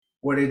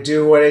What it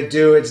do, what it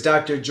do. It's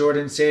Dr.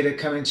 Jordan Seda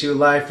coming to you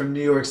live from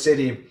New York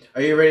City.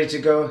 Are you ready to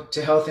go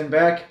to Health and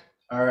Back?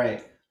 All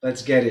right,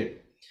 let's get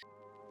it.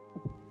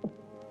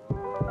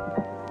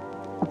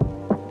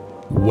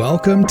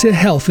 Welcome to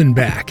Health and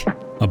Back,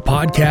 a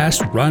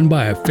podcast run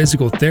by a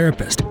physical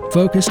therapist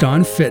focused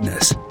on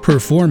fitness,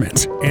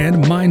 performance,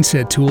 and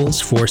mindset tools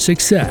for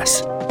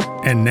success.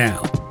 And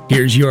now,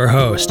 here's your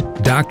host,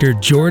 Dr.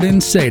 Jordan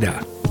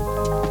Seda.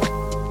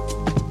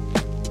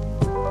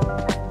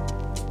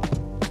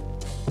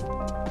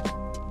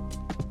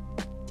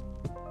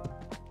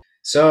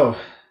 So,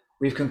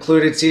 we've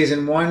concluded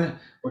season 1,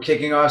 we're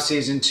kicking off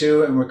season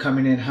 2, and we're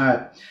coming in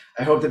hot.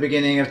 I hope the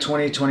beginning of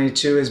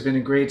 2022 has been a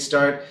great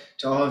start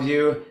to all of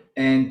you.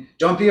 And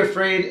don't be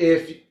afraid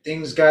if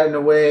things got in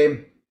the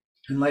way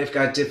and life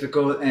got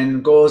difficult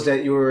and goals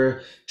that you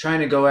were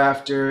trying to go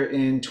after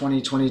in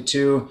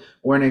 2022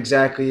 weren't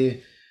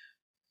exactly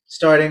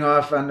starting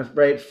off on the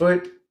right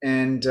foot.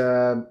 And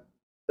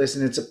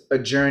listen, it's a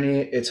journey.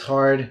 It's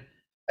hard.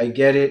 I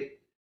get it.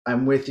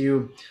 I'm with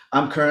you.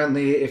 I'm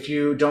currently, if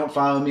you don't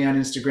follow me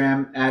on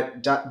Instagram,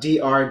 at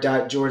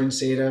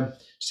dr.jordanseda,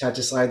 just had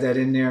to slide that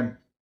in there.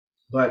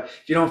 But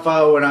if you don't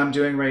follow what I'm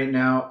doing right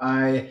now,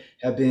 I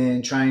have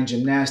been trying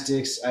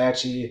gymnastics. I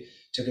actually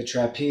took a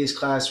trapeze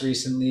class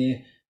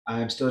recently.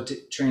 I'm still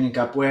training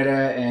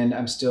capoeira, and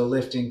I'm still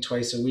lifting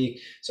twice a week.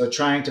 So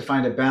trying to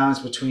find a balance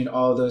between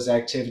all of those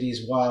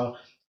activities while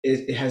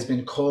it has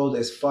been cold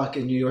as fuck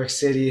in New York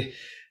City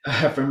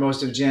for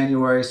most of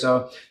January.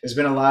 So there's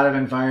been a lot of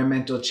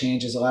environmental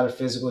changes, a lot of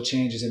physical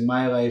changes in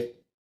my life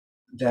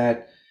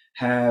that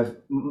have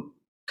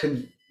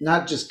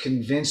not just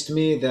convinced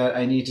me that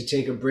I need to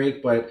take a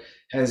break, but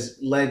has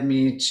led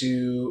me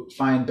to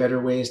find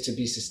better ways to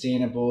be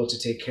sustainable, to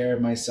take care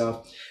of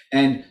myself.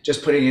 And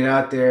just putting it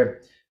out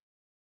there,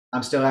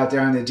 I'm still out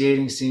there on the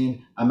dating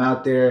scene. I'm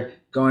out there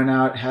going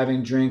out,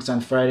 having drinks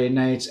on Friday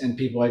nights, and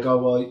people are like, oh,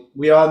 well,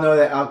 we all know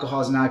that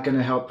alcohol is not going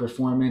to help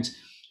performance.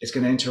 It's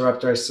going to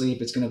interrupt our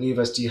sleep. It's going to leave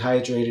us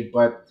dehydrated.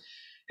 But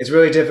it's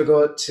really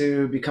difficult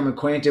to become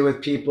acquainted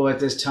with people at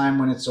this time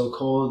when it's so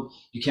cold.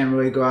 You can't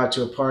really go out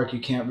to a park. You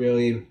can't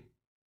really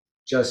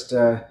just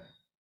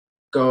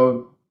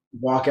go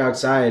walk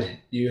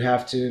outside. You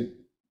have to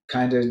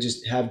kind of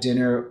just have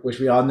dinner, which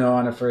we all know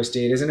on a first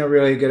date isn't a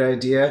really good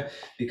idea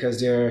because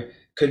there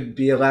could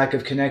be a lack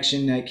of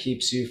connection that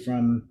keeps you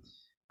from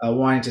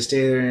wanting to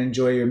stay there and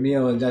enjoy your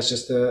meal. And that's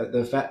just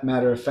the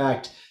matter of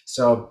fact.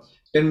 So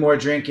been more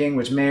drinking,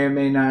 which may or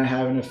may not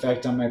have an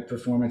effect on my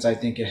performance. I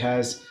think it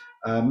has,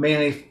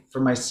 mainly for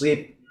my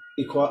sleep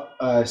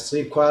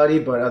quality,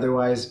 but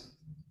otherwise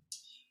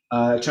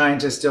trying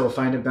to still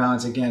find a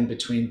balance again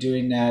between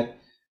doing that,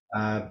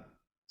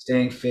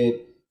 staying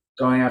fit,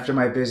 going after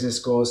my business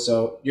goals.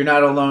 So you're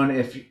not alone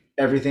if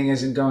everything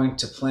isn't going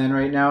to plan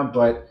right now,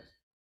 but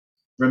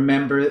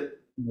remember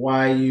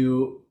why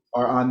you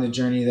are on the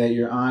journey that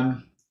you're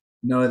on.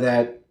 Know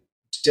that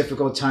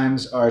difficult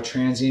times are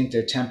transient,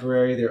 they're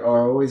temporary. There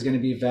are always going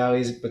to be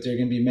valleys, but there are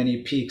going to be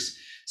many peaks.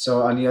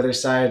 So on the other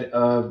side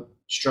of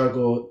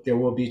struggle, there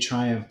will be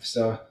triumph.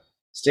 So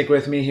stick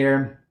with me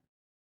here.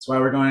 That's why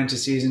we're going into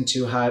season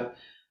 2 hot.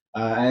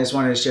 I just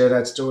wanted to share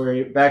that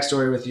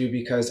backstory with you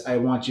because I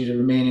want you to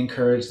remain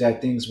encouraged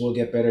that things will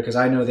get better, because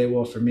I know they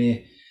will for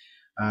me.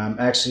 I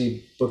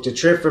actually booked a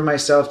trip for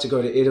myself to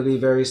go to Italy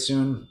very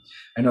soon.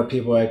 I know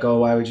people are like,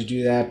 oh, why would you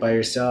do that by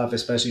yourself,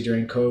 especially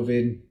during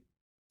COVID?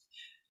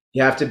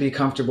 You have to be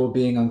comfortable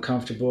being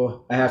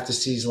uncomfortable. I have to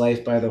seize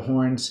life by the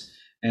horns,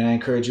 and I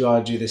encourage you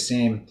all to do the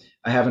same.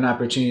 I have an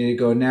opportunity to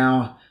go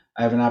now.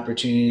 I have an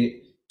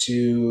opportunity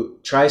to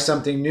try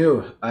something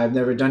new. I've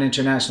never done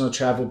international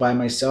travel by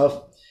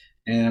myself,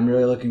 and I'm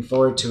really looking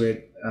forward to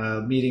it.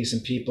 Meeting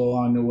some people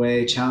along the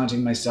way,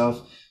 challenging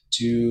myself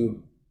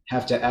to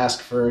have to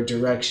ask for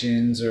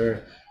directions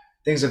or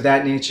things of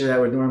that nature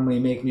that would normally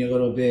make me a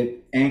little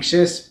bit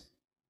anxious.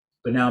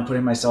 But now I'm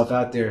putting myself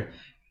out there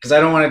because I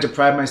don't want to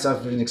deprive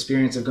myself of an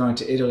experience of going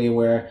to Italy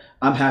where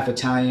I'm half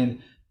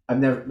Italian.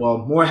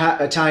 More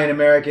Italian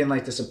American,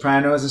 like The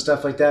Sopranos and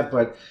stuff like that,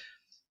 but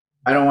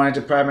I don't want to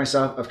deprive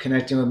myself of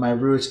connecting with my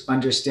roots,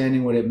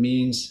 understanding what it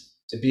means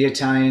to be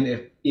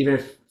Italian, even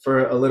if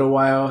for a little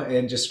while,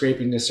 and just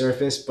scraping the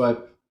surface.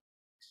 But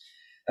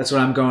that's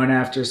what I'm going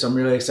after. So I'm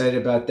really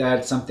excited about that.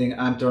 It's something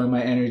I'm throwing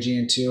my energy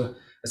into.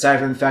 Aside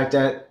from the fact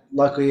that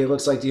luckily it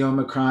looks like the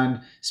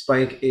Omicron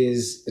spike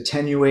is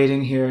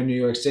attenuating here in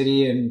New York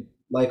City and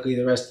likely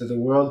the rest of the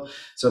world.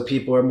 So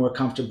people are more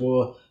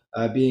comfortable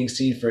being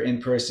seen for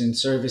in-person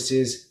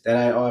services that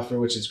I offer,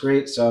 which is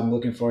great. So I'm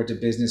looking forward to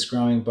business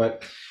growing.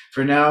 But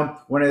for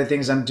now, one of the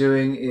things I'm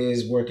doing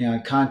is working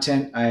on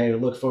content. I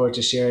look forward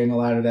to sharing a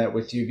lot of that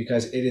with you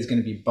because it is going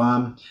to be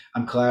bomb.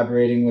 I'm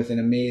collaborating with an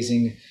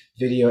amazing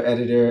video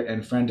editor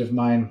and friend of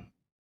mine,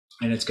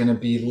 and it's going to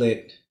be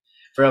lit,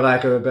 for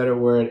lack of a better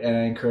word. And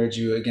I encourage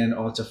you again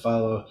all to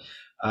follow.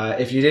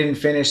 If you didn't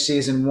finish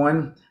season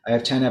 1, I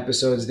have 10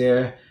 episodes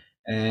there,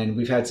 and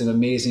we've had some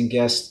amazing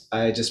guests.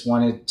 I just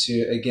wanted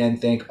to again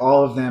thank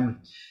all of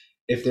them,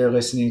 if they're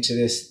listening to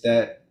this,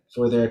 that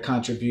for their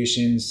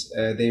contributions.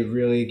 They've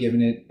really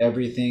given it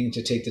everything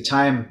to take the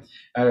time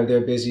out of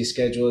their busy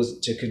schedules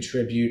to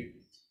contribute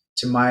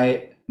to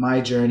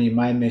my journey.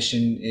 My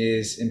mission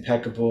is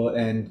impeccable,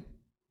 and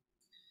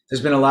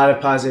there's been a lot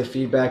of positive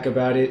feedback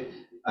about it.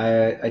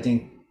 I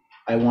think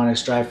I want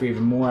to strive for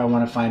even more. I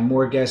want to find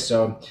more guests.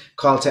 So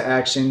call to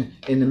action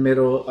in the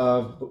middle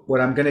of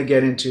what I'm going to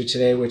get into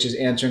today, which is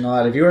answering a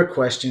lot of your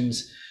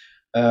questions.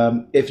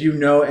 If you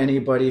know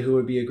anybody who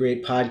would be a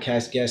great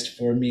podcast guest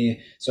for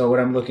me. So what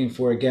I'm looking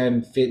for,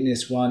 again,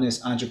 fitness,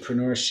 wellness,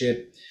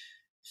 entrepreneurship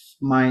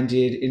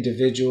minded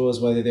individuals,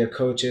 whether they're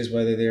coaches,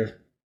 whether they're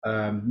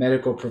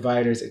medical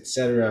providers,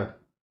 etc.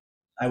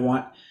 I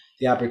want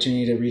the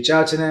opportunity to reach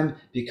out to them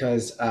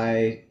because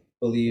I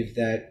believe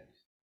that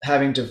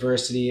having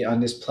diversity on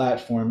this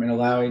platform and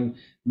allowing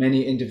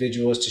many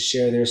individuals to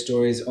share their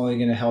stories is only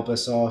going to help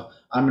us all.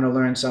 I'm going to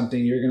learn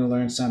something, you're going to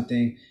learn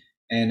something,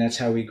 and that's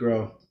how we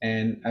grow.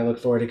 And I look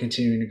forward to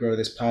continuing to grow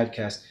this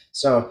podcast.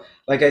 So,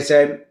 like I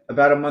said,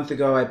 about a month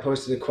ago, I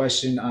posted a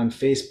question on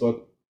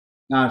Facebook,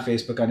 not on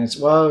Facebook, it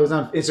was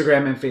on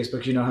Instagram and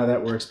Facebook. You know how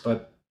that works,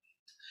 but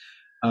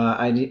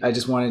I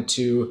just wanted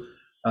to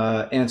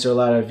answer a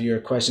lot of your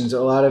questions. A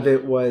lot of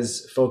it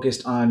was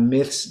focused on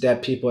myths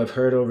that people have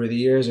heard over the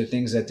years or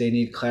things that they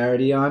need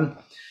clarity on.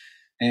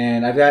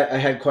 And I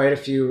had quite a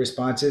few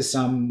responses.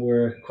 Some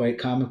were quite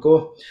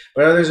comical,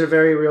 but others are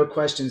very real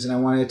questions. And I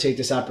wanted to take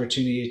this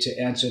opportunity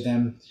to answer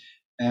them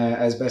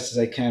as best as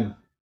I can.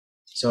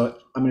 So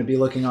I'm going to be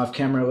looking off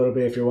camera a little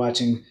bit. If you're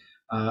watching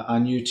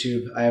on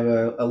YouTube, I have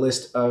a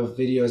list of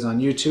videos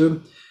on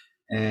YouTube,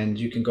 and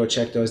you can go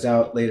check those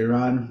out later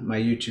on. My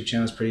YouTube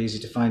channel is pretty easy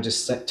to find.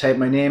 Just type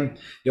my name.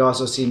 You'll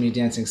also see me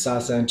dancing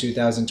salsa in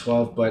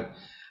 2012, but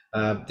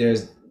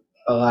there's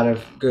a lot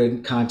of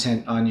good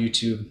content on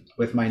YouTube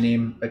with my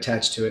name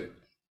attached to it.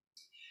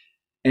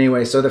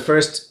 Anyway, so the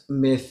first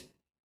myth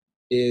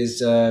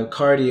is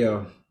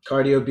cardio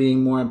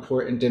being more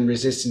important than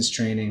resistance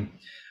training.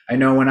 I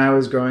know when I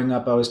was growing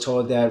up, I was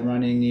told that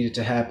running needed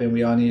to happen.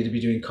 We all needed to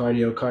be doing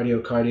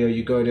cardio.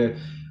 You go to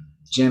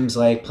gyms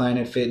like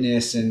Planet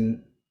Fitness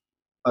and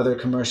other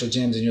commercial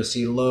gyms, and you'll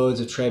see loads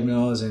of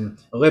treadmills and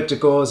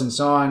ellipticals and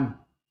so on.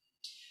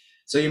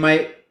 So you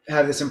might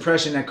have this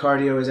impression that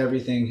cardio is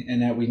everything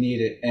and that we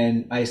need it.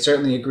 And I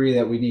certainly agree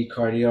that we need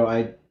cardio.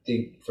 I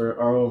think for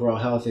our overall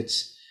health,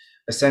 it's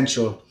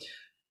essential.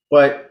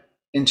 But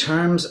in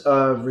terms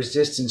of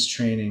resistance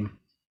training,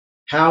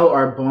 how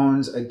our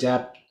bones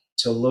adapt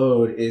to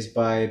load is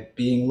by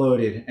being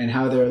loaded, and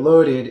how they're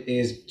loaded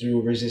is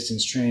through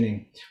resistance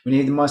training. We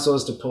need the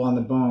muscles to pull on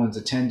the bones,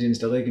 the tendons,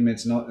 the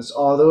ligaments, and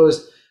all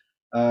those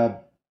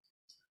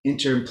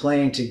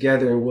interplaying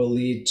together will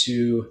lead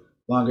to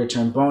longer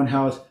term bone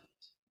health,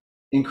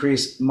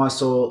 increased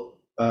muscle,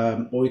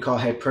 what we call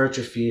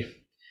hypertrophy.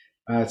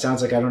 It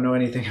sounds like I don't know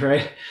anything,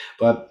 right?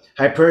 But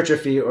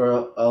hypertrophy,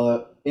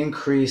 or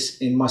increase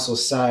in muscle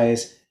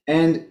size.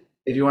 And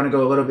if you want to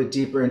go a little bit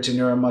deeper into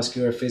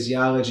neuromuscular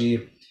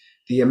physiology,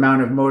 the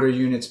amount of motor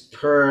units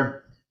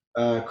per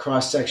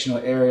cross-sectional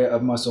area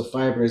of muscle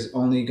fiber is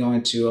only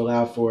going to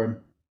allow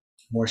for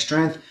more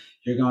strength.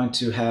 You're going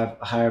to have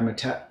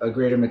a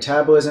greater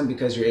metabolism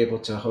because you're able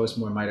to host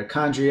more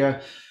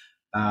mitochondria.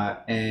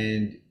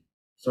 And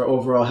for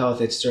overall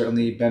health, it's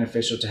certainly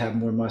beneficial to have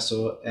more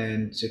muscle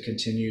and to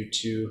continue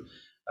to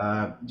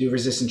do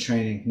resistance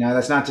training. Now,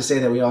 that's not to say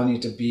that we all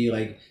need to be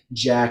like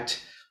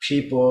jacked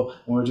people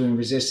when we're doing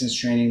resistance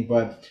training,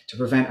 but to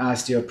prevent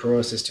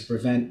osteoporosis, to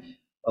prevent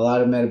a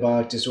lot of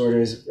metabolic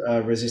disorders,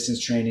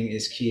 resistance training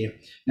is key.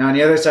 Now, on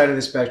the other side of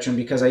the spectrum,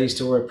 because I used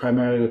to work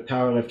primarily with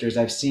powerlifters,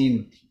 I've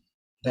seen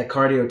that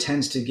cardio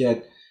tends to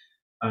get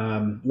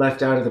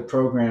left out of the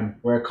program,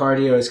 where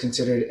cardio is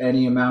considered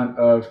any amount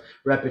of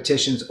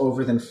repetitions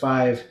over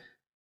 5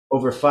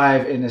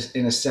 in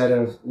a set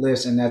of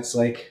lifts, and that's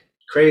like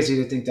crazy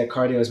to think that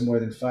cardio is more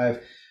than 5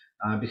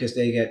 because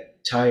they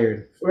get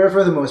tired.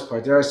 For the most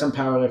part, there are some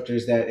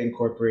powerlifters that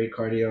incorporate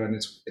cardio, and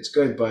it's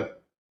good, but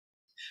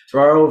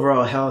for our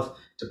overall health,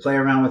 to play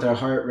around with our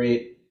heart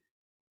rate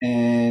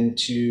and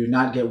to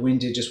not get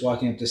winded just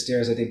walking up the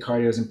stairs, I think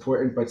cardio is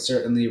important, but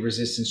certainly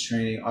resistance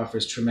training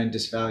offers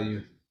tremendous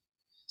value.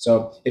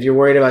 So if you're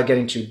worried about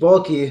getting too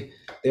bulky,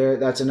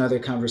 that's another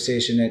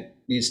conversation that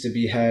needs to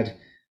be had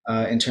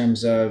in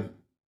terms of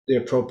the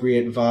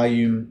appropriate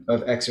volume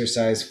of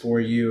exercise for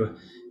you,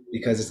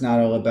 because it's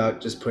not all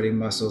about just putting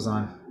muscles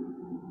on.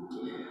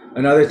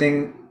 Another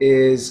thing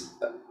is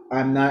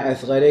I'm not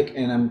athletic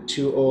and I'm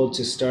too old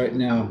to start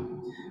now.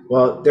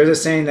 Well, there's a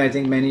saying that I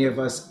think many of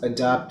us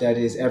adopt, that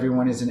is,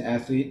 everyone is an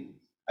athlete.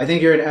 I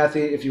think you're an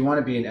athlete if you want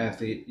to be an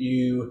athlete.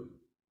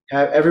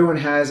 Everyone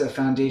has a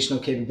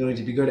foundational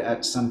capability to be good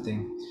at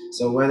something.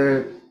 So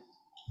whether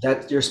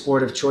that your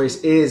sport of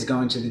choice is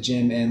going to the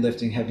gym and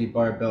lifting heavy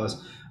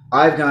barbells,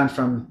 I've gone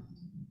from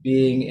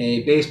being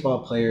a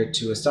baseball player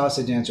to a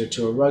salsa dancer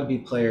to a rugby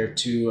player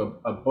to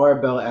a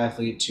barbell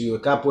athlete to a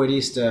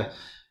capoeirista,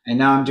 and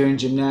now I'm doing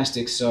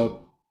gymnastics.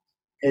 So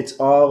it's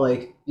all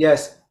like,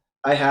 yes,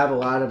 I have a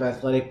lot of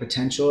athletic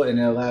potential, and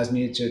it allows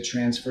me to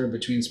transfer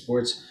between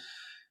sports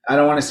I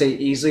don't want to say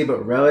easily,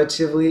 but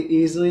relatively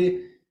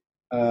easily.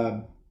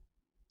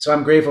 So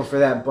I'm grateful for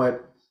that.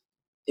 But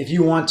if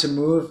you want to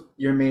move,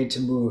 you're made to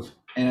move.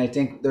 And I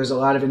think there's a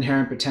lot of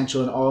inherent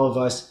potential in all of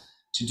us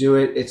to do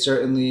it. It's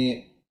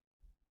certainly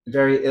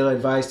very ill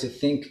advised to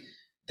think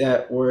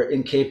that we're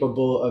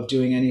incapable of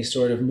doing any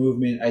sort of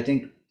movement. I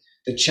think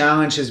the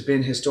challenge has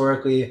been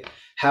historically,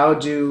 how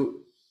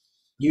do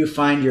you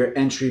find your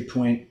entry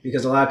point?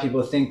 Because a lot of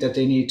people think that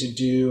they need to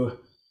do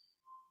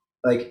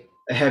like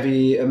a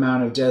heavy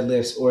amount of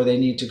deadlifts or they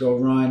need to go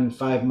run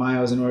 5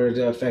 miles in order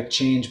to affect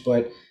change.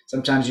 But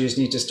sometimes you just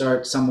need to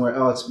start somewhere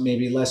else,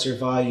 maybe lesser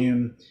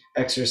volume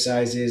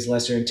exercises,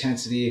 lesser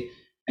intensity,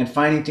 and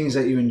finding things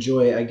that you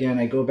enjoy. Again,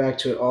 I go back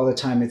to it all the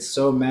time. It's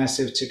so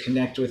massive to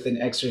connect with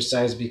an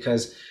exercise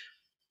because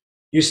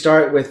you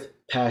start with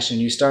passion,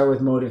 you start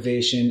with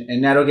motivation,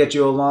 and that'll get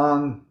you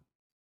along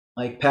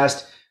like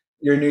past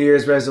your New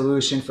Year's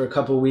resolution for a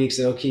couple of weeks.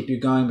 It'll keep you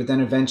going, but then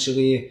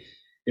eventually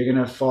you're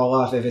going to fall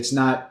off if it's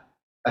not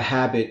a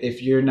habit,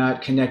 if you're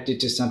not connected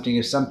to something,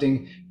 if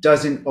something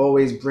doesn't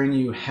always bring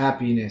you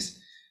happiness.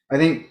 I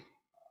think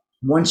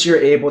once you're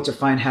able to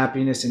find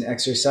happiness in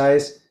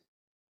exercise,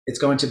 it's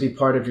going to be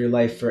part of your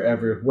life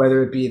forever,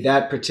 whether it be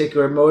that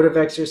particular mode of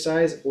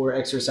exercise or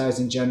exercise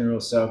in general.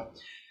 So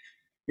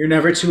you're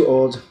never too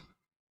old.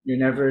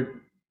 You're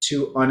never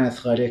too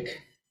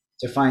unathletic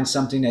to find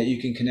something that you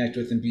can connect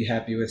with and be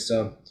happy with.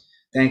 So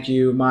thank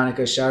you,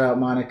 Monica. Shout out,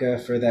 Monica,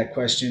 for that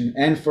question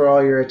and for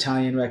all your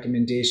Italian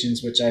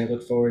recommendations, which I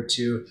look forward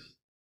to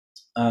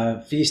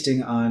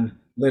feasting on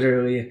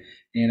literally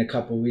in a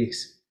couple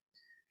weeks.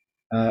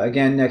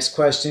 Again, next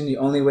question. The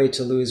only way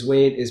to lose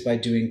weight is by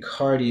doing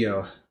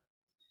cardio.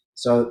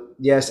 So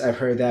yes, I've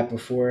heard that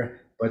before,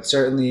 but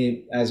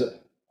certainly as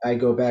I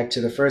go back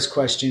to the first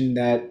question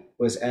that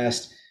was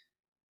asked,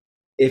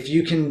 if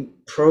you can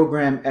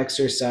program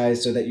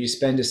exercise so that you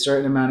spend a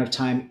certain amount of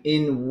time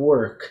in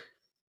work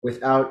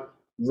without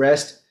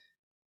rest,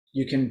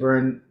 you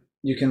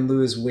can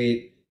lose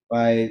weight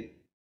by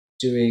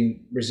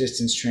doing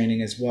resistance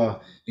training as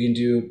well. You can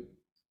do,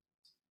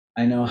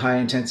 I know high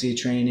intensity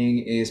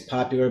training is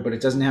popular, but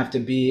it doesn't have to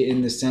be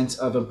in the sense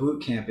of a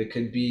boot camp. It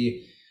could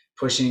be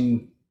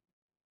pushing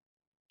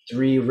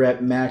 3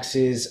 rep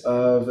maxes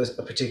of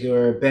a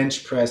particular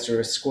bench press or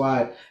a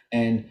squat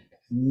and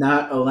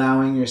not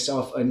allowing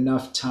yourself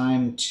enough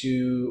time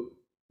to,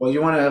 well,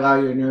 you want to allow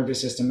your nervous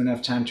system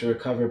enough time to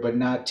recover, but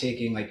not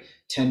taking like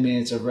 10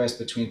 minutes of rest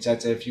between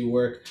sets. If you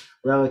work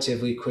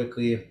relatively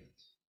quickly,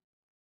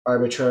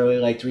 arbitrarily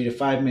like 3 to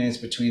 5 minutes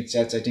between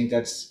sets, I think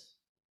that's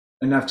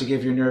enough to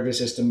give your nervous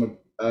system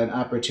an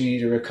opportunity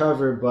to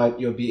recover, but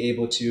you'll be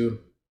able to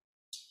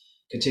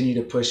continue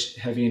to push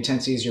heavy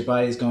intensities. Your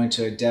body is going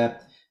to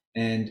adapt.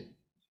 And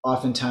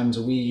oftentimes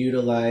we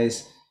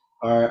utilize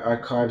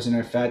our carbs and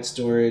our fat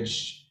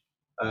storage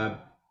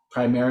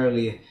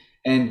primarily.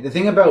 And the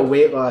thing about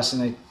weight loss,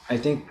 and I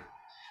think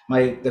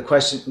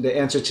the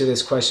answer to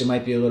this question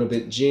might be a little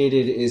bit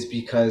jaded, is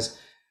because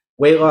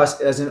weight loss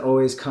doesn't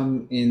always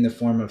come in the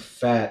form of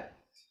fat.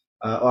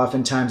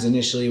 Oftentimes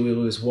initially we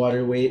lose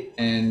water weight,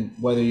 and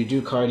whether you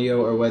do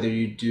cardio or whether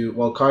you do,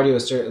 well, cardio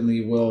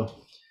certainly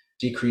will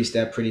decrease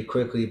that pretty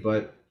quickly,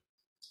 but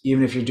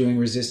even if you're doing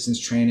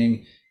resistance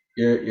training,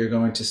 you're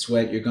going to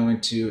sweat, you're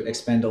going to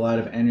expend a lot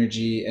of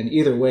energy, and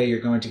either way you're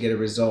going to get a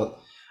result.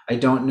 I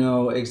don't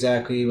know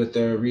exactly what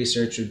the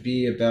research would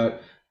be about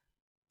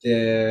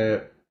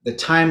the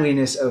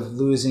timeliness of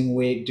losing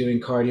weight doing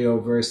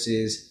cardio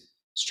versus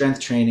strength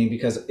training,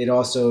 because it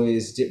also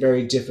is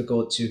very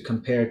difficult to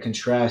compare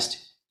contrast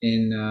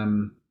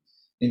in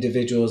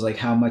individuals, like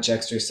how much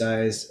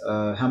exercise,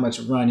 how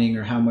much running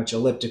or how much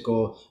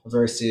elliptical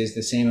versus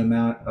the same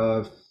amount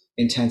of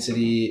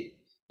intensity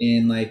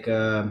in like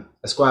a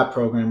squat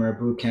program or a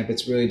boot camp.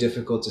 It's really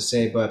difficult to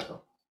say,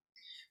 but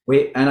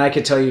and I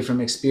could tell you from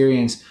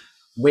experience,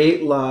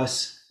 weight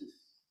loss,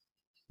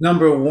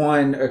 number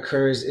one,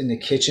 occurs in the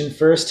kitchen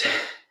first.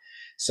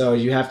 So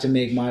you have to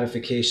make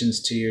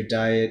modifications to your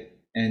diet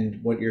and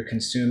what you're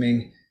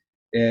consuming.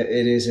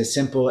 It is as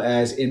simple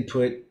as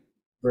input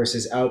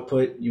versus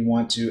output. You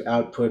want to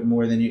output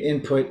more than you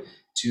input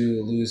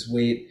to lose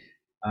weight.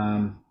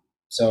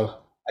 So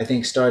I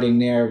think starting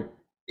there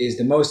is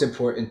the most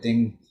important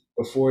thing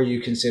before you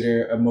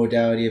consider a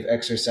modality of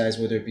exercise,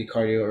 whether it be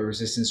cardio or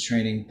resistance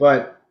training.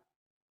 But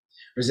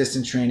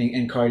resistance training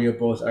and cardio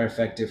both are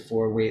effective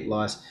for weight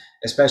loss,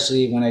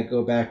 especially when I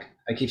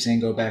keep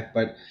saying go back,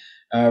 but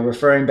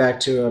referring back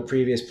to a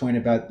previous point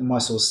about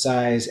muscle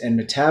size and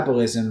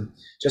metabolism,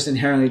 just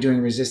inherently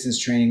doing resistance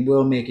training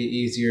will make it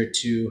easier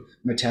to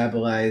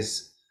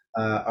metabolize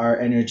our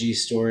energy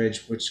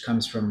storage, which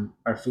comes from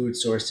our food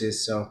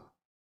sources. So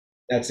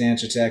that's the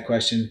answer to that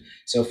question.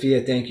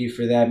 Sophia, thank you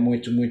for that.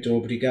 Muito, muito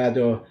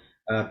obrigado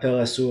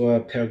pela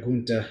sua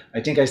pergunta.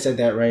 I think I said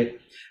that right,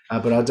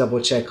 but I'll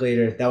double check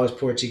later. That was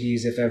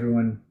Portuguese if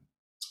everyone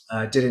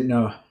didn't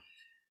know.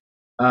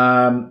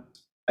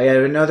 I had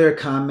another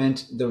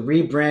comment: the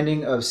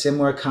rebranding of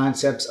similar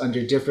concepts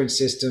under different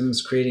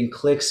systems, creating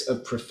cliques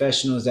of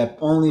professionals that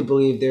only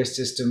believe their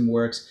system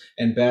works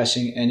and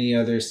bashing any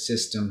other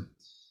system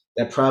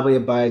that probably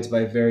abides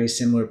by very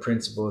similar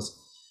principles.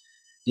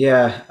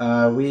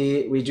 Yeah,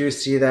 we do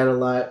see that a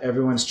lot.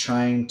 Everyone's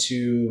trying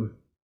to,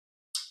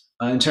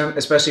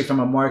 especially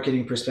from a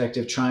marketing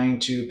perspective, trying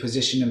to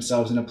position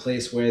themselves in a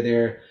place where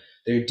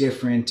they're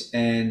different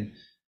and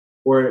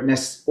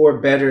or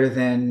better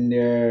than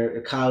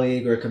their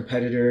colleague or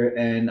competitor.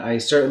 And I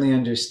certainly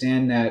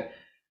understand that.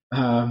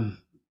 Um,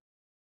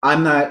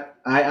 I'm not.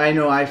 I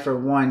know I for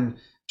one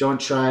don't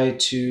try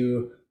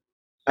to.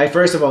 I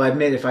first of all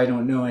admit if I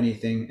don't know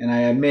anything, and I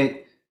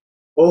admit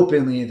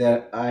openly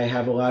that I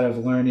have a lot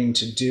of learning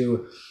to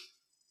do.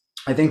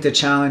 I think the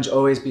challenge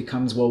always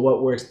becomes, well,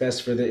 what works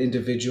best for the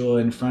individual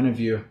in front of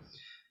you?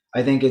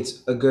 I think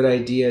it's a good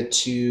idea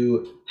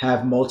to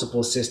have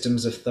multiple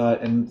systems of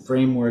thought and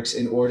frameworks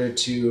in order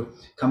to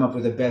come up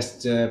with the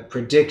best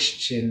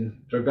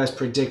prediction or best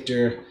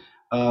predictor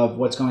of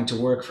what's going to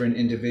work for an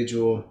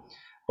individual.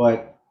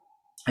 But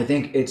I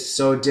think it's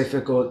so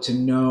difficult to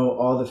know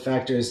all the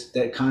factors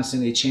that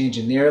constantly change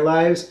in their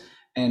lives.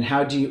 And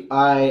how do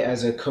I,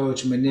 as a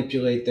coach,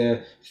 manipulate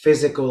the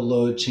physical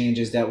load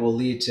changes that will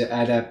lead to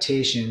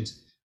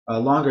adaptations,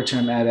 longer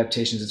term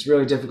adaptations? It's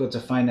really difficult to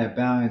find that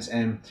balance.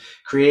 And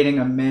creating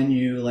a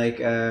menu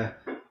like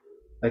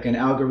an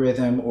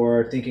algorithm,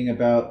 or thinking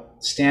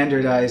about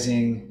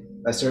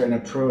standardizing a certain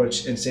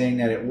approach and saying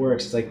that it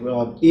works. It's like,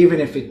 well,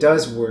 even if it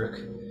does work,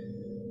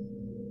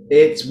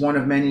 it's one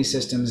of many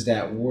systems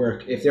that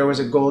work. If there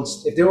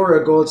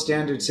were a gold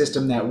standard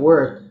system that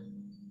worked,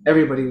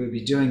 everybody would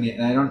be doing it.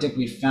 And I don't think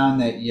we've found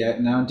that yet.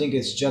 And I don't think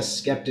it's just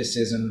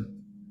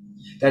skepticism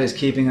that is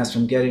keeping us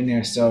from getting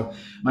there. So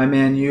my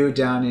man, you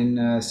down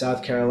in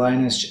South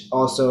Carolina,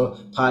 also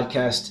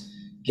podcast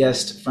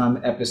guest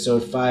from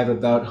episode 5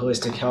 about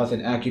holistic health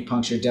and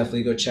acupuncture.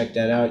 Definitely go check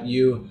that out.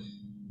 You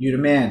the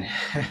man.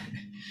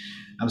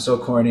 I'm so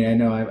corny. I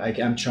know.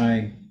 I'm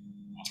trying.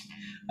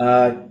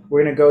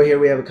 We're going to go here.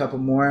 We have a couple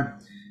more.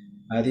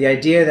 The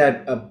idea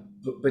that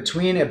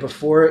between a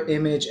before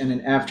image and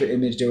an after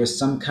image, there was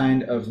some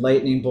kind of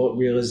lightning bolt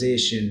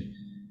realization.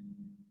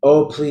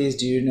 Oh, please,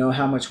 do you know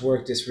how much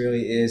work this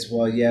really is?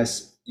 Well,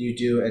 yes, you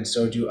do, and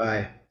so do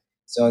I.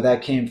 So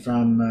that came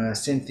from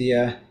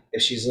Cynthia.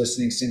 If she's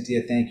listening,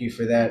 Cynthia, thank you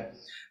for that.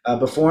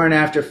 Before and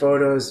after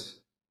photos,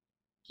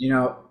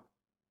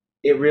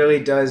 it really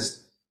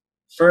does.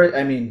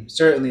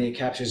 Certainly it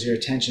captures your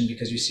attention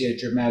because you see a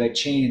dramatic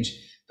change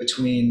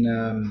between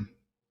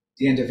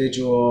the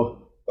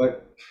individual.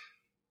 But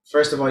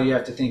first of all, you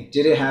have to think: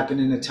 did it happen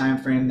in the time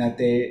frame that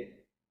they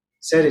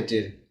said it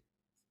did?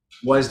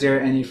 Was there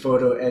any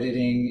photo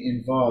editing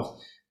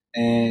involved?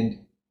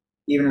 And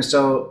even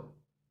so,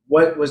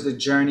 what was the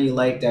journey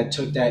like that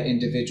took that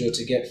individual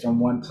to get from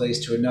one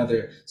place to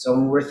another? So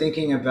when we're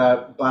thinking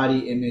about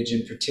body image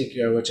in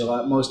particular, which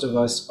most of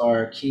us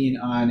are keen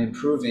on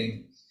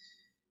improving,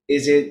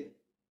 is it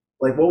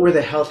like, what were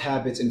the health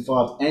habits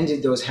involved, and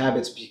did those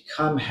habits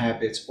become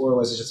habits, or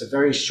was it just a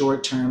very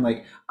short term,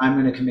 like, I'm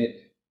going to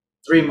commit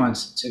 3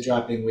 months to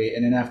dropping weight,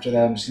 and then after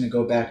that I'm just going to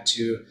go back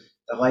to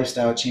the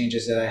lifestyle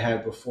changes that I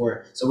had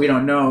before? So we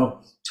don't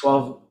know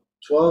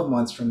 12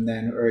 months from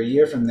then or a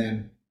year from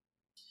then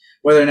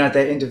whether or not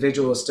that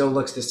individual still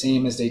looks the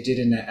same as they did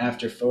in the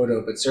after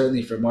photo. But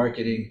certainly for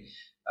marketing,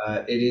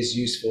 it is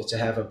useful to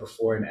have a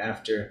before and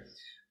after.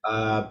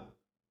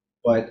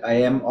 But I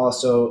am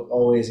also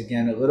always,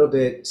 again, a little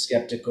bit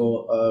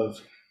skeptical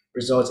of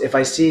results if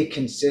I see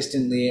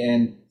consistently.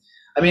 And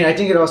I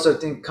think it also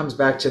comes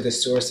back to the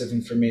source of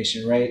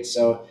information, right?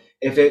 So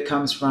if it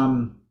comes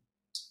from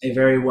a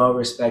very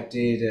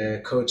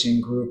well-respected coaching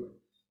group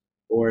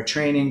or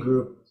training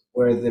group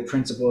where the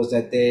principles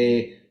that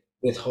they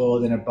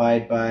withhold and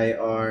abide by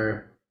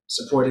are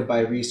supported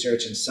by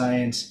research and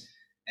science,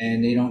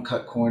 and they don't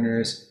cut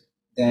corners,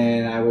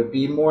 then I would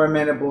be more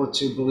amenable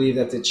to believe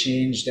that the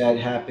change that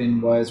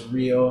happened was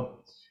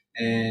real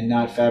and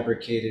not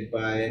fabricated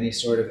by any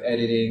sort of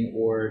editing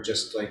or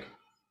just like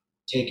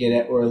take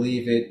it or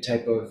leave it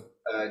type of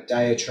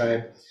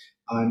diatribe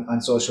on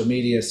social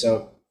media.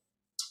 So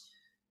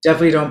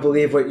definitely don't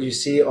believe what you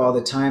see all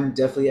the time.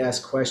 Definitely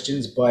ask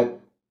questions. But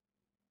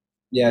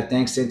yeah,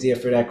 thanks, Cynthia,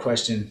 for that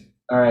question.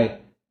 All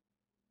right.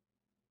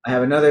 I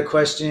have another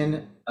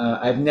question.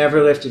 I've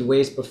never lifted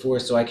weights before,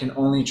 so I can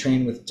only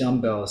train with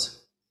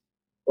dumbbells.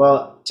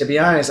 Well, to be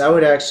honest, I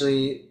would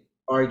actually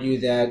argue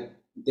that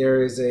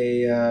there is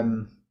I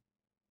don't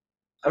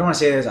want to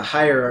say there's a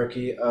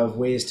hierarchy of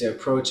ways to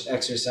approach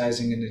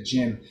exercising in the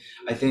gym.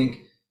 I think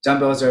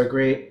dumbbells are a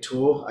great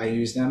tool. I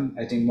use them.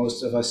 I think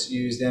most of us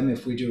use them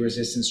if we do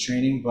resistance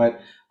training,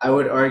 but I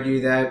would argue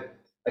that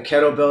a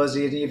kettlebell is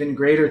an even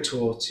greater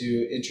tool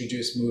to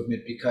introduce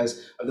movement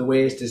because of the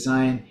way it's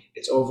designed,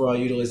 its overall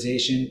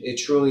utilization. It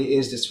truly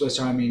is the Swiss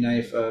Army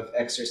knife of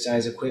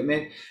exercise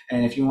equipment.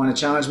 And if you want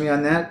to challenge me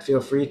on that,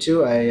 feel free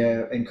to.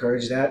 I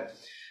encourage that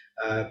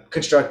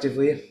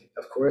constructively,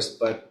 of course.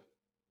 But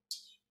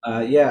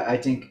Yeah, I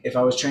think if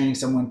I was training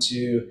someone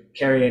to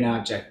carry an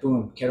object,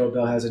 boom,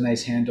 kettlebell has a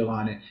nice handle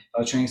on it. If I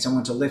was training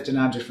someone to lift an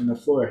object from the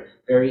floor,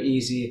 very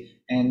easy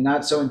and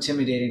not so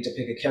intimidating to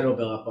pick a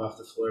kettlebell up off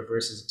the floor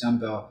versus a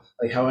dumbbell.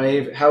 Like how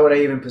would I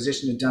even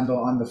position a dumbbell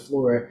on the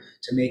floor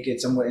to make it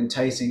somewhat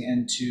enticing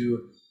and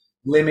to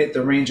limit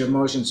the range of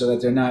motion so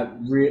that they're not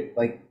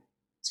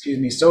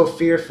so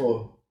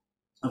fearful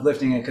of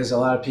lifting it, because a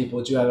lot of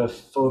people do have a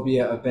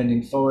phobia of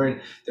bending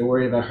forward. They're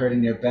worried about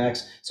hurting their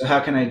backs. So how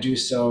can I do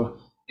so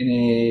in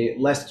a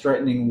less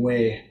threatening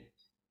way?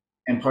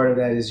 And part of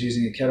that is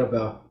using a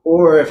kettlebell.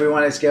 Or if we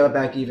want to scale it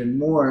back even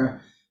more,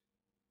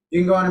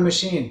 you can go on a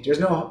machine. There's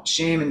no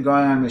shame in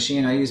going on a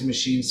machine. I use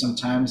machines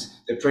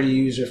sometimes. They're pretty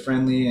user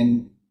friendly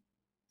and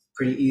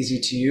pretty easy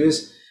to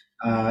use.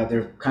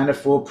 They're kind of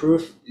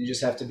foolproof. You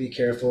just have to be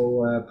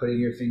careful putting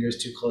your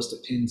fingers too close to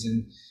pins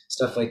and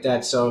stuff like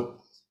that. So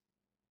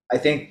I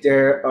think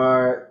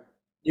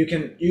you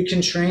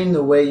can train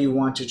the way you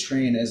want to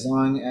train as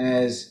long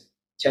as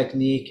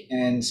technique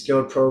and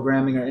skilled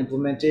programming are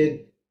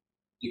implemented.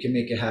 You can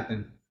make it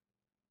happen.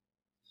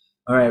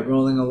 All right,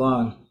 rolling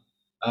along.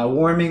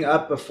 Warming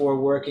up before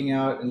working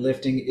out and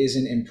lifting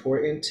isn't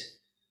important.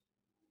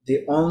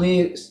 The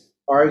only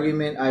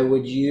argument I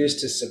would use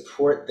to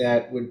support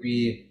that would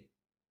be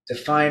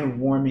define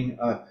warming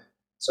up.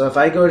 So if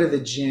I go to the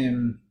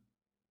gym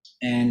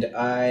and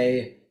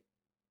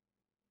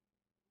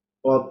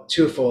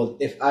twofold.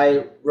 If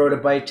I rode a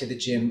bike to the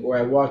gym or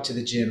I walked to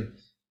the gym,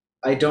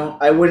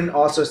 I wouldn't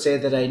also say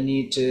that I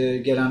need to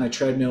get on a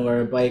treadmill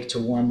or a bike to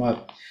warm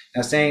up.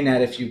 Now, saying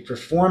that, if you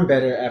perform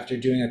better after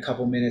doing a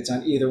couple minutes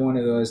on either one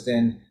of those,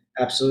 then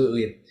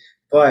absolutely.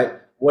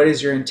 But what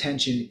is your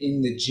intention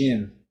in the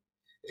gym?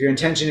 If your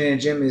intention in a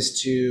gym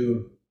is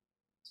to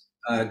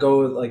go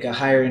like a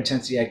higher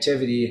intensity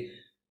activity,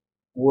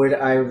 would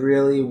I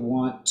really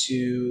want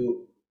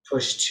to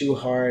push too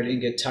hard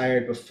and get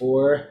tired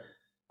before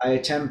I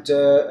attempt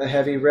a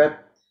heavy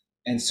rep?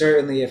 And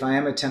certainly if I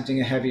am attempting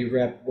a heavy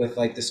rep with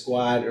like the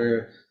squat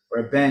or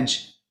a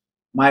bench,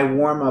 my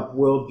warm-up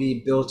will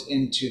be built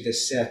into the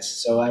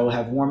sets. So I will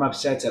have warm-up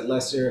sets at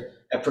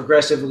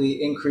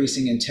progressively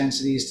increasing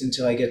intensities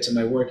until I get to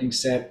my working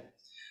set.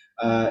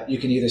 You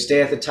can either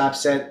stay at the top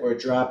set or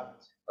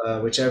drop,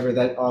 whichever.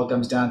 That all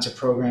comes down to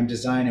program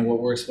design and what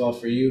works well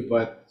for you.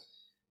 But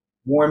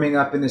warming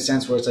up in the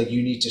sense where it's like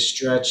you need to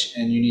stretch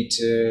and you need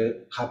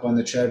to hop on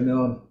the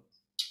treadmill.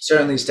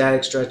 Certainly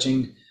static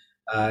stretching,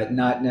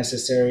 not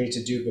necessary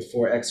to do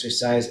before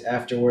exercise.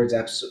 Afterwards,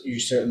 you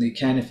certainly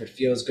can if it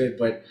feels good,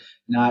 but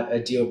not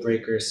a deal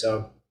breaker.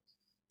 So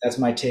that's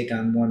my take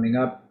on warming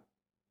up.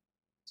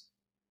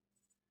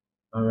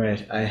 All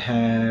right, I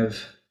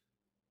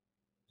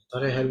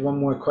thought I had one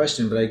more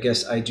question, but I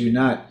guess I do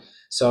not.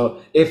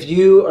 So if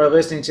you are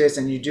listening to this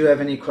and you do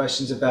have any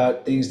questions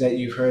about things that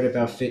you've heard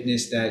about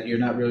fitness that you're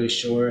not really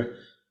sure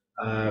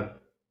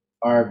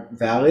are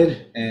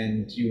valid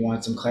and you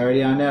want some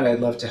clarity on that, I'd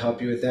love to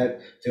help you with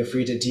that. Feel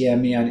free to DM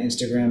me on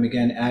Instagram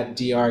again at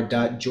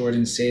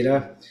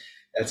dr.jordanseda.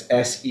 That's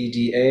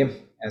SEDA,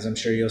 as I'm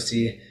sure you'll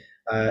see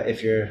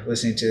if you're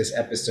listening to this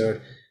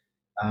episode.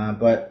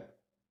 But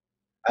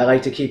I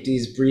like to keep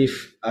these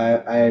brief.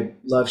 I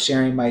love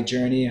sharing my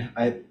journey,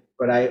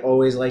 but I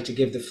always like to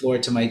give the floor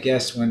to my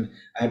guests when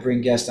I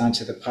bring guests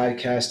onto the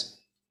podcast.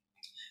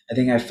 I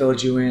think I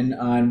filled you in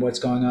on what's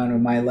going on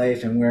with my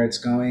life and where it's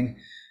going.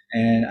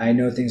 And I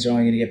know things are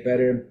only going to get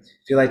better.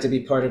 If you'd like to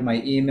be part of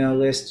my email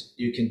list,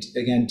 you can,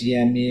 again,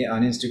 DM me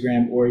on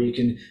Instagram, or you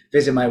can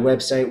visit my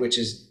website, which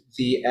is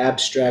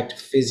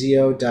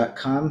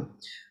theabstractphysio.com.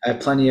 I have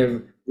plenty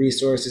of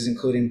resources,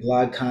 including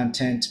blog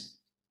content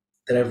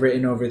that I've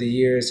written over the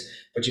years,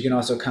 but you can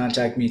also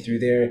contact me through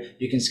there.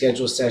 You can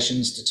schedule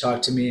sessions to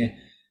talk to me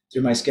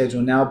through my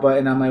Schedule Now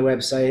button on my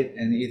website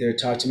and either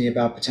talk to me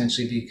about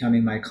potentially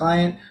becoming my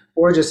client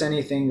or just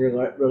anything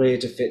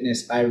related to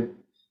fitness. I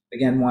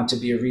again want to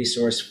be a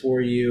resource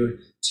for you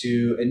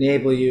to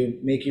enable you,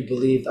 make you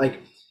believe. Like,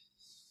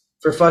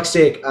 for fuck's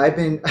sake, I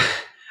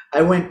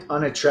went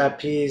on a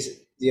trapeze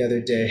the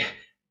other day.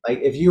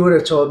 Like, if you would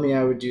have told me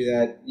I would do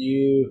that,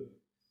 you'd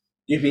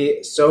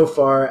be so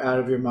far out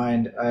of your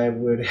mind. I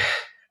wouldn't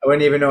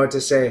even know what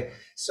to say.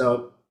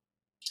 So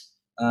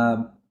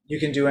you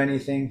can do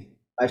anything.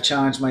 I've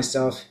challenged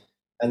myself.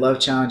 I love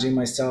challenging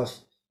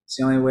myself. It's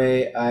the only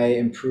way I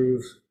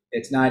improve.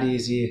 It's not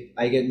easy.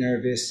 I get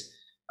nervous.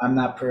 I'm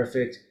not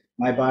perfect.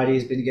 My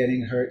body's been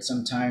getting hurt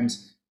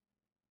sometimes.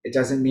 It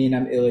doesn't mean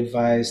I'm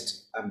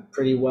ill-advised. I'm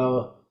pretty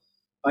well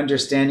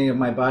understanding of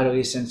my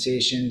bodily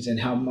sensations and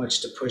how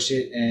much to push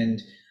it.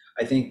 And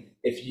I think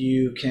if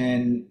you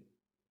can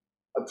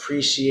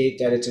appreciate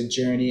that it's a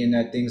journey and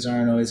that things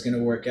aren't always going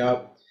to work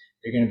out,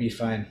 you're going to be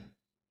fine.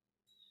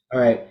 All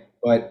right.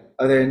 But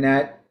other than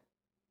that,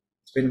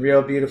 it's been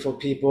real, beautiful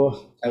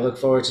people. I look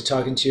forward to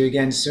talking to you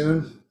again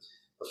soon.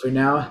 But for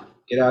now,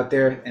 get out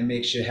there and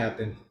make shit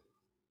happen.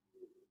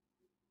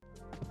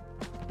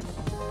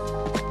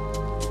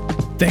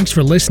 Thanks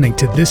for listening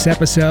to this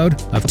episode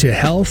of To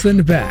Health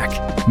and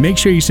Back. Make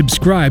sure you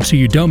subscribe so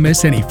you don't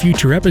miss any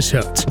future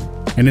episodes.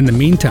 And in the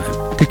meantime,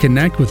 to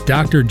connect with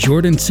Dr.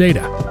 Jordan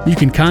Seda, you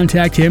can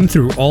contact him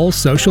through all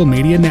social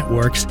media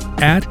networks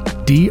at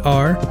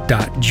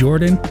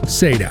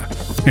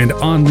dr.jordanseda and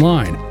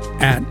online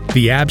at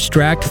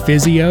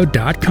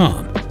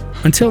theabstractphysio.com.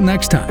 Until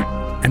next time,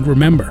 and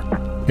remember,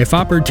 if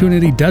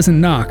opportunity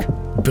doesn't knock,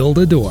 build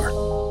a door.